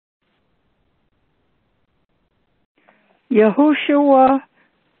Yahushua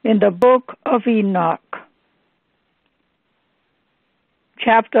in the book of Enoch,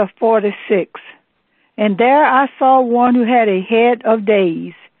 chapter 46. And there I saw one who had a head of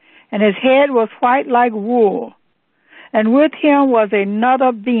days, and his head was white like wool. And with him was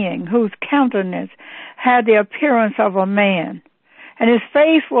another being whose countenance had the appearance of a man, and his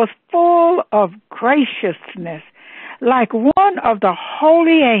face was full of graciousness, like one of the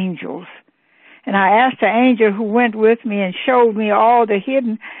holy angels. And I asked the angel who went with me and showed me all the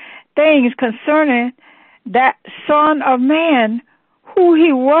hidden things concerning that Son of Man, who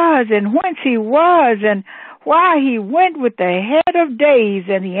he was and whence he was and why he went with the head of days.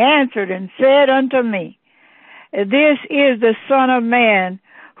 And he answered and said unto me, This is the Son of Man,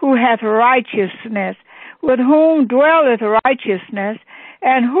 who hath righteousness, with whom dwelleth righteousness,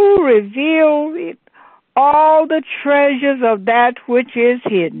 and who revealeth all the treasures of that which is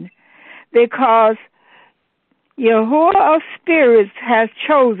hidden. Because Yahuwah of spirits has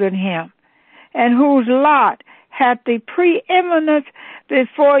chosen him, and whose lot hath the preeminence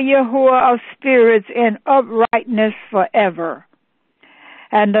before Yahuwah of spirits in uprightness forever.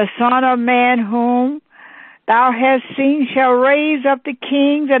 And the Son of Man whom thou hast seen shall raise up the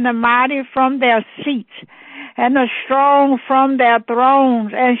kings and the mighty from their seats, and the strong from their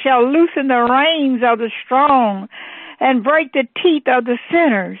thrones, and shall loosen the reins of the strong, and break the teeth of the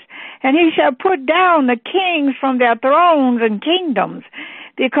sinners. And he shall put down the kings from their thrones and kingdoms,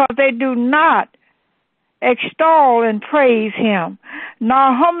 because they do not extol and praise him,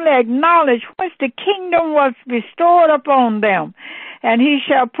 nor humbly acknowledge whence the kingdom was bestowed upon them. And he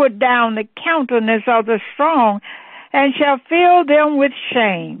shall put down the countenance of the strong, and shall fill them with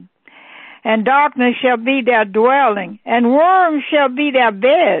shame. And darkness shall be their dwelling, and worms shall be their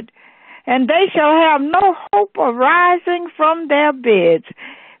bed. And they shall have no hope of rising from their beds,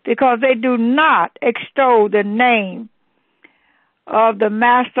 because they do not extol the name of the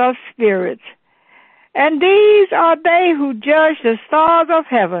Master of spirits. And these are they who judge the stars of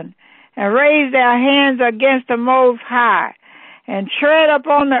heaven, and raise their hands against the Most High, and tread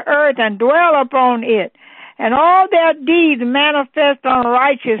upon the earth, and dwell upon it. And all their deeds manifest on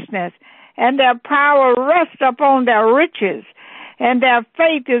righteousness, and their power rests upon their riches, and their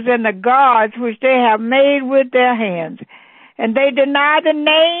faith is in the gods which they have made with their hands. And they deny the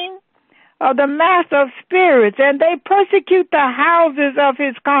name of the Master of spirits, and they persecute the houses of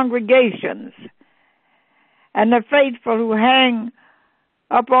his congregations. And the faithful who hang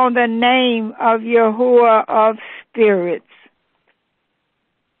upon the name of Yahuwah of spirits.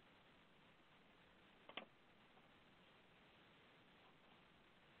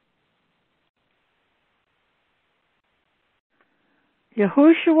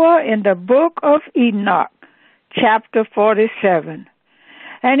 Yahushua in the book of Enoch, chapter 47.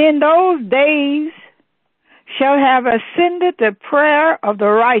 And in those days shall have ascended the prayer of the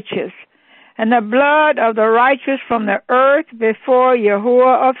righteous, and the blood of the righteous from the earth before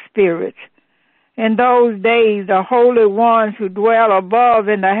Yahuwah of spirits. In those days the holy ones who dwell above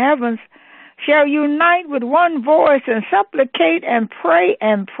in the heavens shall unite with one voice and supplicate and pray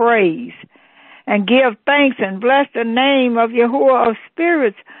and praise, and give thanks and bless the name of Yahuwah of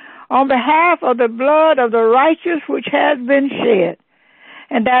spirits on behalf of the blood of the righteous which has been shed,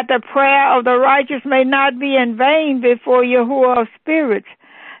 and that the prayer of the righteous may not be in vain before Yahuwah of spirits,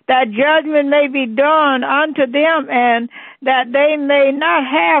 that judgment may be done unto them, and that they may not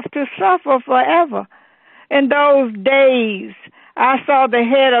have to suffer forever. In those days I saw the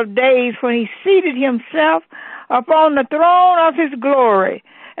head of days when he seated himself upon the throne of his glory,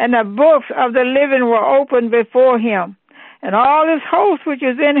 and the books of the living were opened before him. And all his host which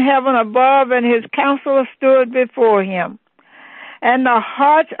is in heaven above, and his counselors stood before him. And the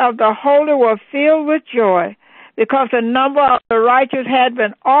hearts of the holy were filled with joy, because the number of the righteous had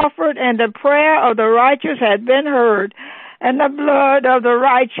been offered, and the prayer of the righteous had been heard, and the blood of the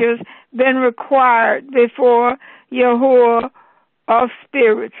righteous been required before Yahuwah of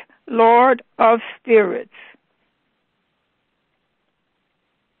spirits, Lord of spirits.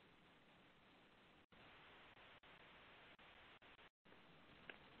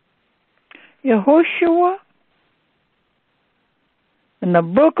 Yahushua in the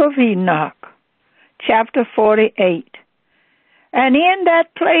book of Enoch, chapter 48. And in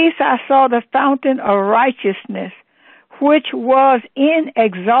that place I saw the fountain of righteousness, which was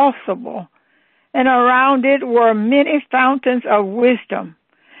inexhaustible, and around it were many fountains of wisdom.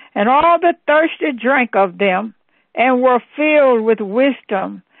 And all the thirsty drank of them, and were filled with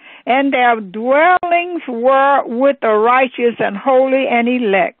wisdom. And their dwellings were with the righteous and holy and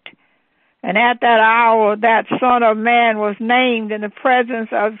elect. And at that hour that Son of Man was named in the presence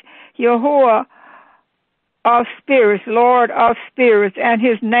of Yahuwah of spirits, Lord of spirits, and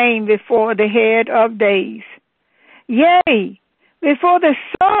his name before the head of days. Yea, before the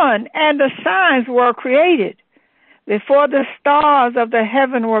sun and the signs were created, before the stars of the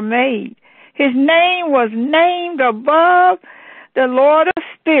heaven were made, his name was named above the Lord of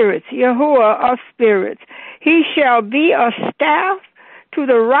spirits, Yahuwah of spirits. He shall be a staff to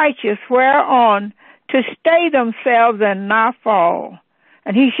the righteous, whereon to stay themselves and not fall.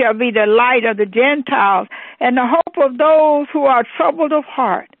 And he shall be the light of the Gentiles and the hope of those who are troubled of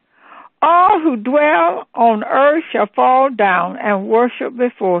heart. All who dwell on earth shall fall down and worship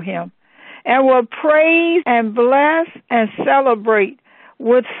before him, and will praise and bless and celebrate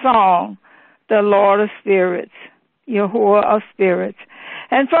with song the Lord of spirits, Yahuwah of spirits.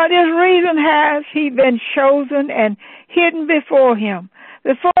 And for this reason has he been chosen and hidden before him,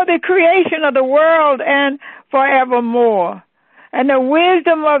 before the creation of the world and forevermore. And the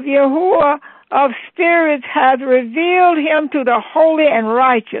wisdom of Yahuwah of spirits has revealed him to the holy and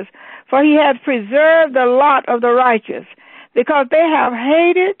righteous, for he hath preserved the lot of the righteous, because they have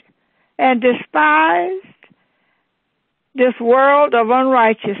hated and despised this world of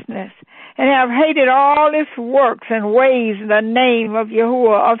unrighteousness, and have hated all its works and ways in the name of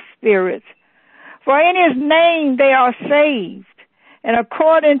Yahuwah of spirits. For in his name they are saved, and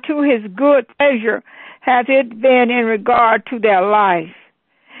according to his good pleasure hath it been in regard to their life.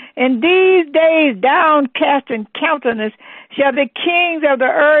 In these days downcast in countenance shall the kings of the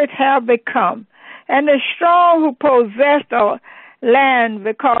earth have become, and the strong who possess the land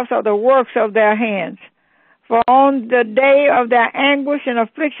because of the works of their hands. For on the day of their anguish and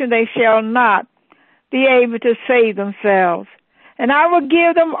affliction they shall not be able to save themselves. And I will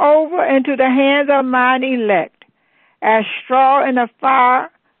give them over into the hands of mine elect. As straw in the fire,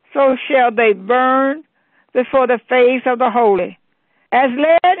 so shall they burn before the face of the holy. As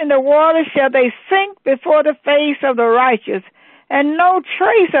lead in the water shall they sink before the face of the righteous, and no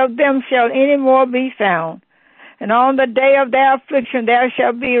trace of them shall any more be found. And on the day of their affliction there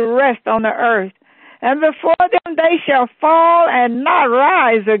shall be rest on the earth, and before them they shall fall and not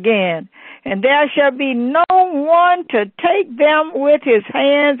rise again. And there shall be no one to take them with his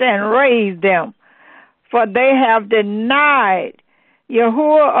hands and raise them, for they have denied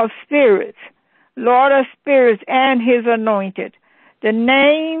Yahuwah of spirits, Lord of spirits, and his anointed. The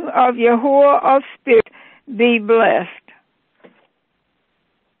name of Yahuwah of spirits be blessed.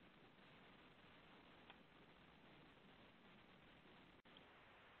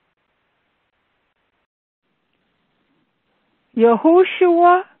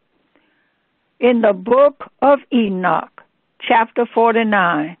 Yahushua in the book of Enoch, chapter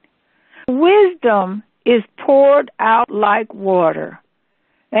 49. Wisdom is poured out like water,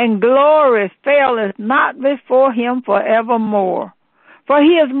 and glory faileth not before him forevermore. For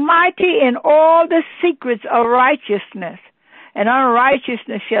he is mighty in all the secrets of righteousness, and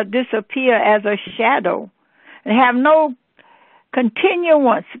unrighteousness shall disappear as a shadow, and have no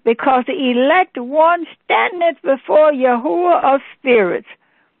continuance, because the elect one standeth before Yahuwah of spirits,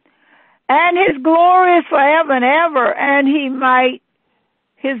 and his glory is forever and ever, and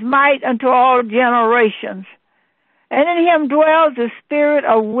his might unto all generations. And in him dwells the spirit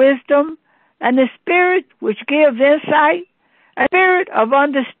of wisdom, and the spirit which gives insight, a spirit of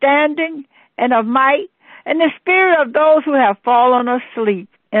understanding and of might, and the spirit of those who have fallen asleep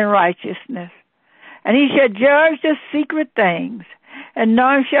in righteousness. And he shall judge the secret things, and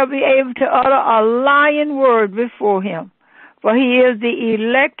none shall be able to utter a lying word before him. For he is the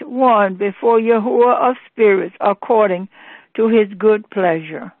elect one before Yahuwah of spirits, according to his good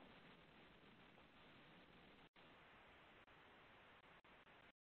pleasure.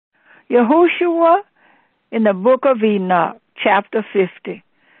 Yahushua in the book of Enoch, chapter 50.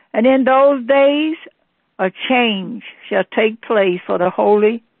 And in those days a change shall take place for the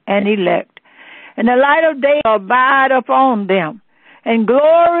holy and elect, and the light of day shall abide upon them, and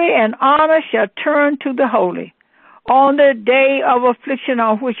glory and honor shall turn to the holy, on the day of affliction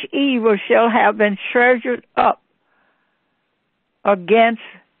on which evil shall have been treasured up against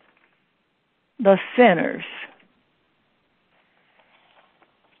the sinners.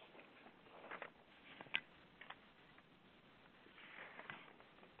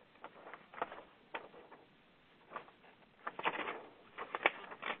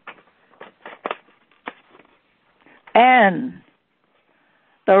 And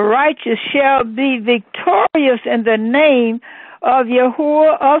the righteous shall be victorious in the name of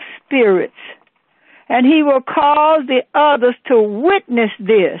Yahuwah of spirits. And he will cause the others to witness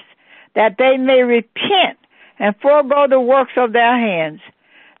this, that they may repent and forego the works of their hands.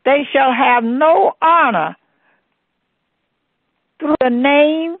 They shall have no honor through the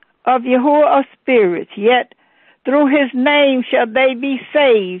name of Yahuwah of spirits, yet through his name shall they be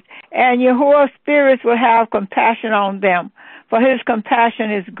saved, and Yahuwah's spirits will have compassion on them, for his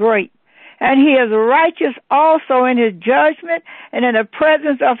compassion is great. And he is righteous also in his judgment, and in the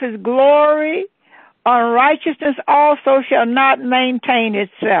presence of his glory. Unrighteousness also shall not maintain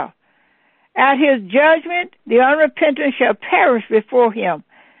itself. At his judgment the unrepentant shall perish before him,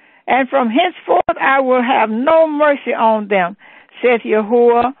 and from henceforth I will have no mercy on them, saith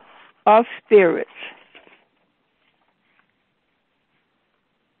Yahuwah of spirits.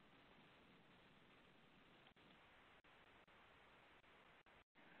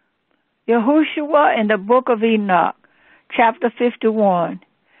 Yahushua in the book of Enoch, chapter 51.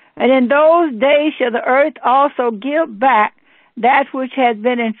 And in those days shall the earth also give back that which has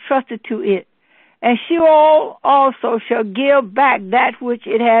been entrusted to it, and Sheol also shall give back that which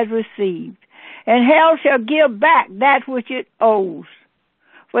it has received, and hell shall give back that which it owes.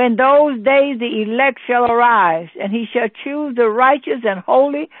 For in those days the elect shall arise, and he shall choose the righteous and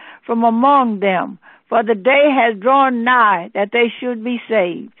holy from among them, for the day has drawn nigh that they should be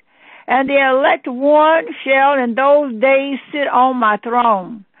saved. And the elect one shall in those days sit on my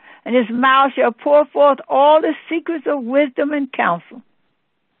throne, and his mouth shall pour forth all the secrets of wisdom and counsel.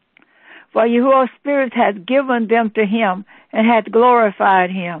 For Yahuwah's Spirit hath given them to him, and hath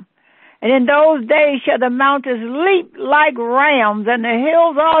glorified him. And in those days shall the mountains leap like rams, and the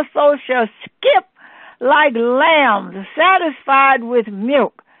hills also shall skip like lambs, satisfied with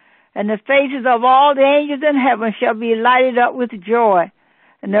milk. And the faces of all the angels in heaven shall be lighted up with joy.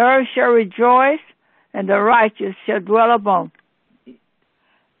 And the earth shall rejoice, and the righteous shall dwell upon,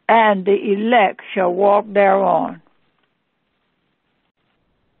 and the elect shall walk thereon.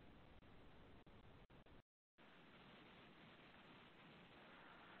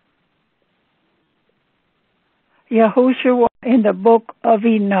 Yahushua in the book of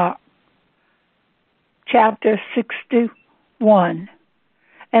Enoch, chapter 61.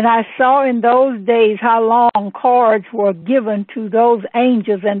 And I saw in those days how long cords were given to those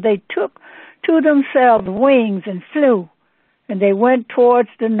angels, and they took to themselves wings and flew, and they went towards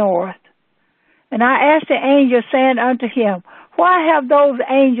the north. And I asked the angel, saying unto him, Why have those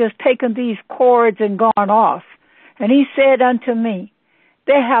angels taken these cords and gone off? And he said unto me,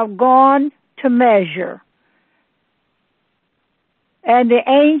 They have gone to measure. And the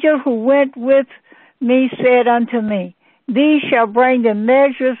angel who went with me said unto me, These shall bring the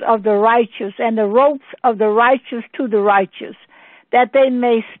measures of the righteous, and the ropes of the righteous to the righteous, that they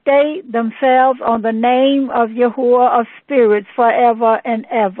may stay themselves on the name of Yahuwah of spirits forever and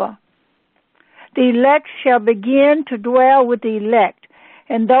ever. The elect shall begin to dwell with the elect,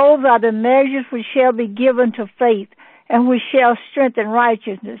 and those are the measures which shall be given to faith, and which shall strengthen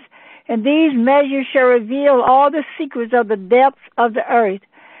righteousness. And these measures shall reveal all the secrets of the depths of the earth,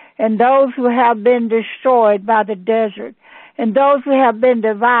 and those who have been destroyed by the desert, and those who have been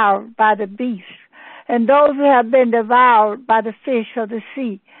devoured by the beast, and those who have been devoured by the fish of the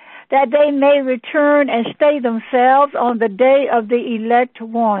sea, that they may return and stay themselves on the day of the elect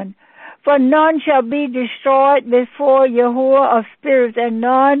one. For none shall be destroyed before Yahuwah of spirits, and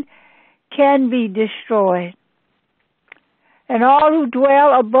none can be destroyed. And all who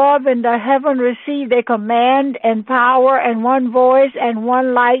dwell above in the heaven receive a command and power and one voice and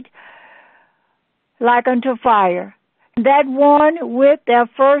one light like unto fire. And that one with their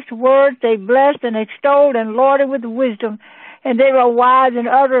first words they blessed and extolled and lauded with wisdom, and they were wise in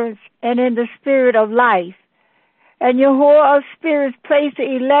utterance and in the spirit of life. And Yahuwah of spirits placed the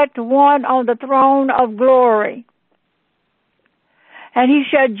elect one on the throne of glory. And he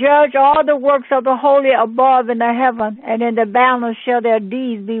shall judge all the works of the holy above in the heaven, and in the balance shall their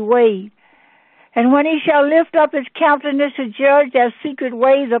deeds be weighed. And when he shall lift up his countenance to judge their secret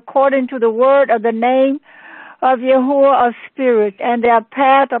ways according to the word of the name of Yahuwah of spirits, and their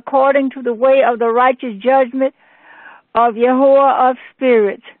path according to the way of the righteous judgment of Yahuwah of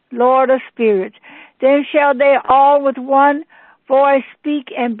spirits, Lord of spirits, then shall they all with one voice speak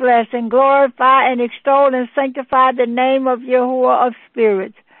and bless and glorify and extol and sanctify the name of Yahuwah of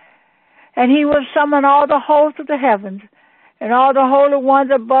spirits. And he will summon all the hosts of the heavens, and all the holy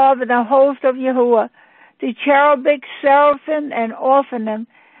ones above, and the host of Yahuwah, the cherubic, seraphim, and orphanim,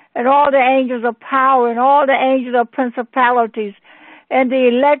 and all the angels of power, and all the angels of principalities, and the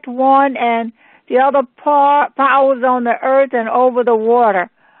elect one, and the other powers on the earth and over the water.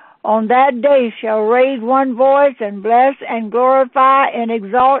 On that day shall raise one voice and bless and glorify and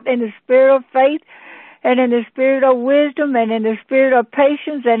exalt in the spirit of faith and in the spirit of wisdom and in the spirit of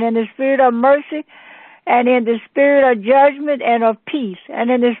patience and in the spirit of mercy and in the spirit of judgment and of peace and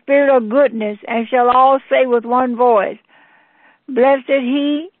in the spirit of goodness, and shall all say with one voice, Blessed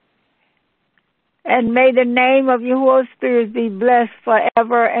he and may the name of Yahuwah's Spirit be blessed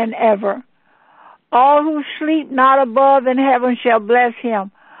forever and ever. All who sleep not above in heaven shall bless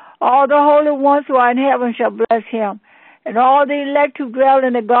him. All the holy ones who are in heaven shall bless him, and all the elect who dwell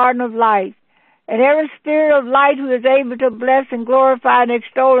in the garden of life, and every spirit of light who is able to bless and glorify and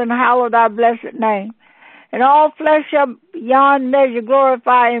extol and hallow thy blessed name. And all flesh shall beyond measure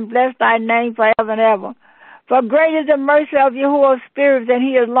glorify and bless thy name forever and ever. For great is the mercy of Yahuwah's Spirit, and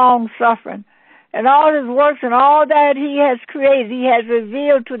he is long-suffering. And all his works and all that he has created, he has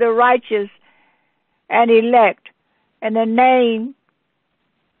revealed to the righteous and elect, in the name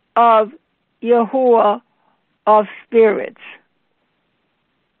of Yahuwah of spirits.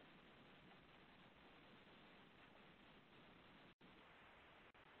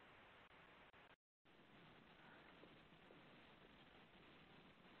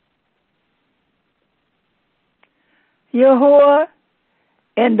 Yahuwah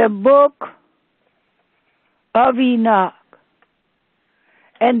in the book of Enoch.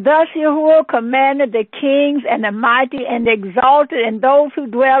 And thus Yahuwah commanded the kings and the mighty and the exalted and those who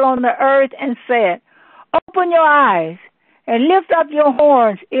dwell on the earth, and said, Open your eyes and lift up your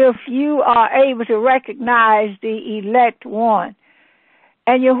horns if you are able to recognize the elect one.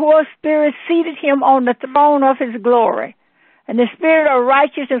 And Yahuwah's Spirit seated him on the throne of his glory, and the Spirit of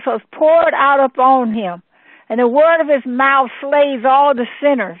righteousness was poured out upon him. And the word of his mouth slays all the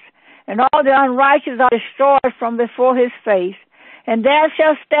sinners, and all the unrighteous are destroyed from before his face. And there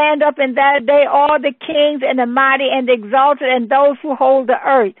shall stand up in that day all the kings and the mighty and the exalted and those who hold the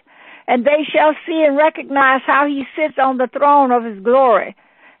earth. And they shall see and recognize how he sits on the throne of his glory.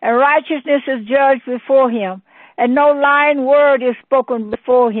 And righteousness is judged before him, and no lying word is spoken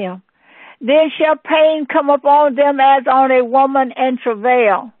before him. Then shall pain come upon them as on a woman in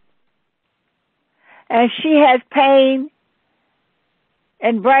travail. And she has pain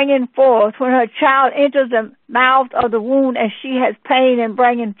in bringing forth when her child enters the mouth of the womb, and she has pain in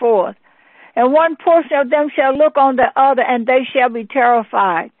bringing forth. And one portion of them shall look on the other, and they shall be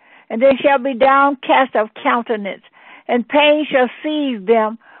terrified, and they shall be downcast of countenance, and pain shall seize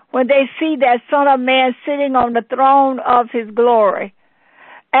them when they see that Son of Man sitting on the throne of his glory.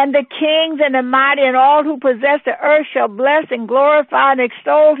 And the kings and the mighty and all who possess the earth shall bless and glorify and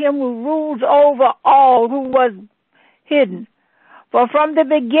extol him who rules over all, who was hidden. For from the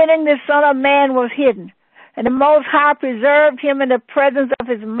beginning the Son of Man was hidden, and the Most High preserved him in the presence of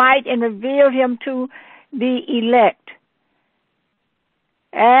his might and revealed him to the elect.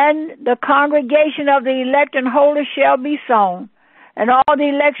 And the congregation of the elect and holy shall be sown, and all the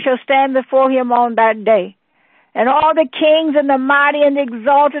elect shall stand before him on that day. And all the kings and the mighty and the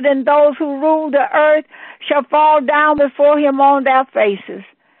exalted and those who rule the earth shall fall down before him on their faces,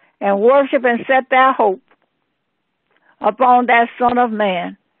 and worship and set their hope upon that Son of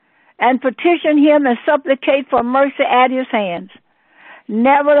Man, and petition him and supplicate for mercy at his hands.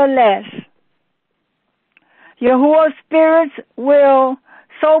 Nevertheless, Yahuwah's spirits will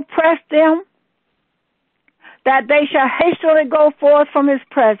so press them that they shall hastily go forth from his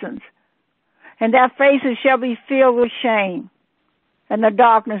presence, and their faces shall be filled with shame, and the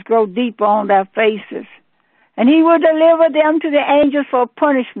darkness grow deeper on their faces. And he will deliver them to the angels for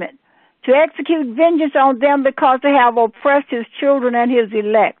punishment, to execute vengeance on them, because they have oppressed his children and his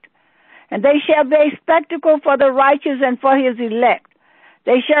elect. And they shall be a spectacle for the righteous and for his elect.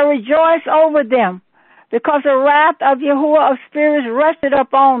 They shall rejoice over them, because the wrath of Yahuwah of spirits rested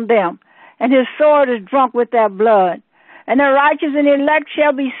upon them, and his sword is drunk with their blood. And the righteous and elect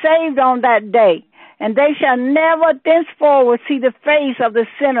shall be saved on that day, and they shall never thenceforward see the face of the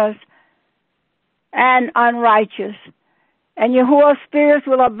sinners and unrighteous. And Yahuwah's spirits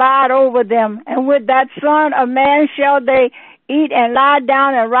will abide over them, and with that Son of Man shall they eat and lie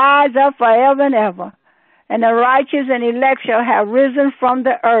down and rise up forever and ever. And the righteous and elect shall have risen from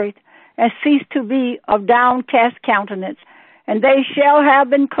the earth, and cease to be of downcast countenance. And they shall have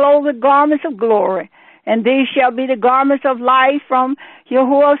been clothed with garments of glory, and these shall be the garments of life from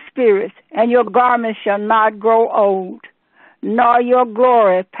Yahuwah's spirits, and your garments shall not grow old, nor your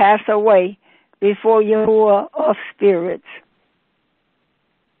glory pass away before Yahuwah of spirits.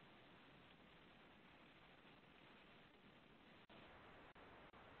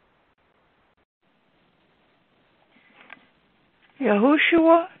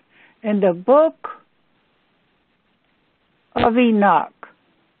 Yahushua in the book of Enoch,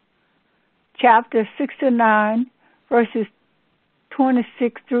 chapter 69, verses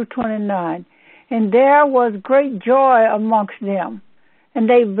 26 through 29. And there was great joy amongst them, and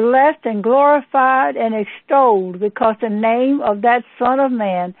they blessed and glorified and extolled, because the name of that Son of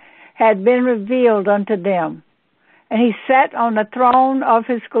Man had been revealed unto them. And he sat on the throne of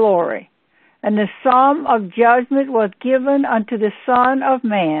his glory, And the sum of judgment was given unto the Son of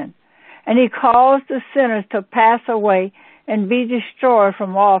Man, and he caused the sinners to pass away and be destroyed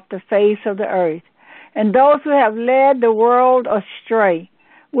from off the face of the earth. And those who have led the world astray,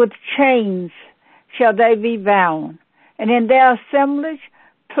 with chains shall they be bound, and in their assemblage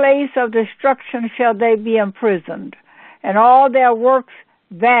place of destruction shall they be imprisoned, and all their works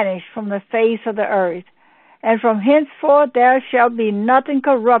vanish from the face of the earth. And from henceforth there shall be nothing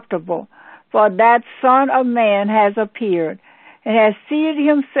corruptible, for that Son of Man has appeared, and has seated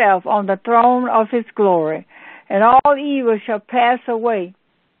himself on the throne of his glory, and all evil shall pass away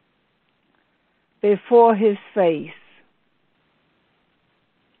before his face.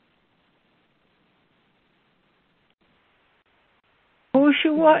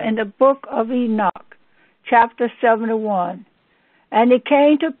 Joshua in the book of Enoch, chapter 71. And it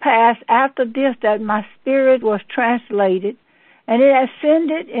came to pass after this that my spirit was translated, and it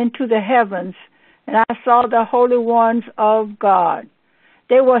ascended into the heavens, and I saw the holy ones of God.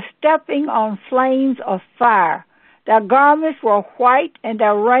 They were stepping on flames of fire. Their garments were white, and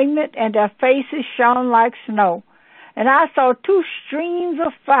their raiment and their faces shone like snow. And I saw two streams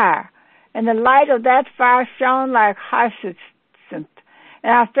of fire, and the light of that fire shone like hyacinth.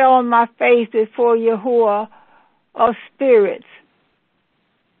 And I fell on my face before Yahuwah of spirits.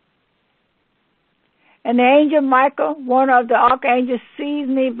 And the angel Michael, one of the archangels, seized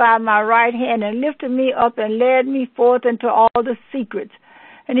me by my right hand and lifted me up and led me forth into all the secrets.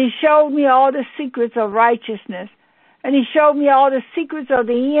 And he showed me all the secrets of righteousness. And he showed me all the secrets of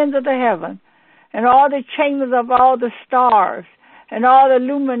the ends of the heaven, and all the chambers of all the stars, and all the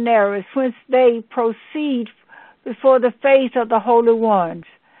luminaries whence they proceed before the face of the holy ones.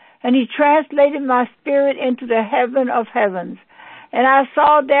 And he translated my spirit into the heaven of heavens. And I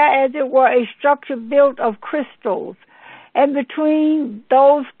saw there as it were a structure built of crystals, and between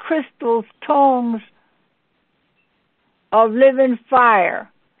those crystals tongues of living fire.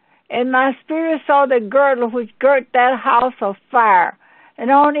 And my spirit saw the girdle which girt that house of fire,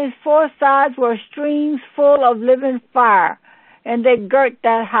 and on its four sides were streams full of living fire, and they girt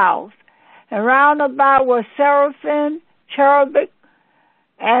that house. And round about were seraphim, cherubic,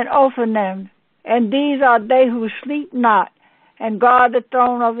 and Ophanim, and these are they who sleep not, and guard the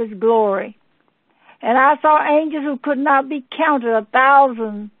throne of his glory. And I saw angels who could not be counted,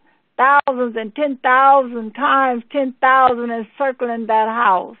 1,000, thousands, and 10,000 times 10,000 encircling that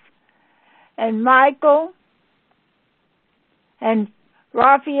house. And Michael, and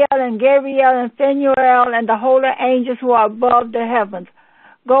Raphael, and Gabriel, and Phanuel, and the holy angels who are above the heavens,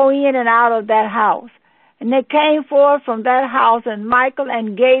 go in and out of that house. And they came forth from that house, and Michael,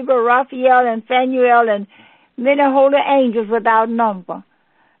 and Gabriel, Raphael, and Phanuel, and many holy angels without number.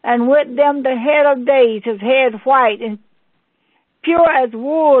 And with them the head of days, his head white, and pure as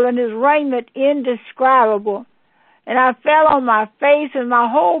wool, and his raiment indescribable. And I fell on my face, and my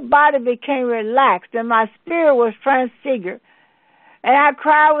whole body became relaxed, and my spirit was transfigured. And I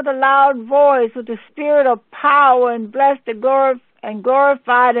cried with a loud voice, with the spirit of power, and blessed the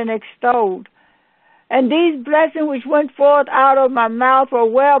glorified and extolled. And these blessings which went forth out of my mouth were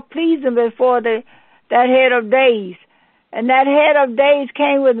well pleasing before that head of days. And that head of days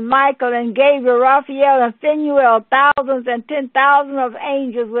came with Michael, and Gabriel, Raphael, and Phanuel, thousands and 10,000 of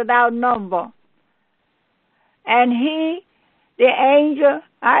angels without number. And he, the angel,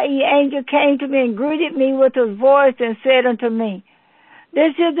 i.e. angel, came to me and greeted me with his voice and said unto me,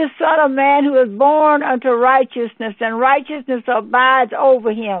 This is the Son of Man who is born unto righteousness, and righteousness abides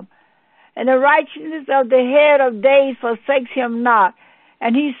over him. And the righteousness of the head of days forsakes him not.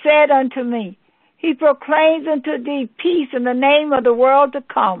 And he said unto me, He proclaims unto thee peace in the name of the world to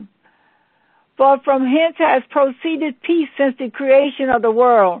come. For from hence has proceeded peace since the creation of the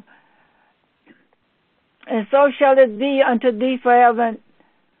world. And so shall it be unto thee forever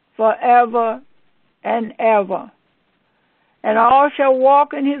and ever. And all shall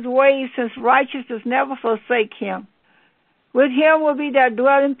walk in his ways, since righteousness never forsake him. With him will be their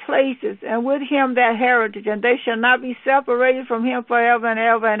dwelling places, and with him their heritage, and they shall not be separated from him forever and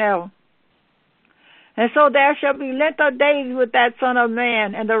ever and ever. And so there shall be length of days with that Son of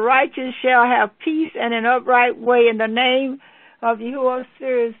Man, and the righteous shall have peace and an upright way, in the name of Yahuwah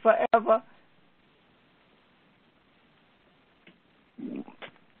forever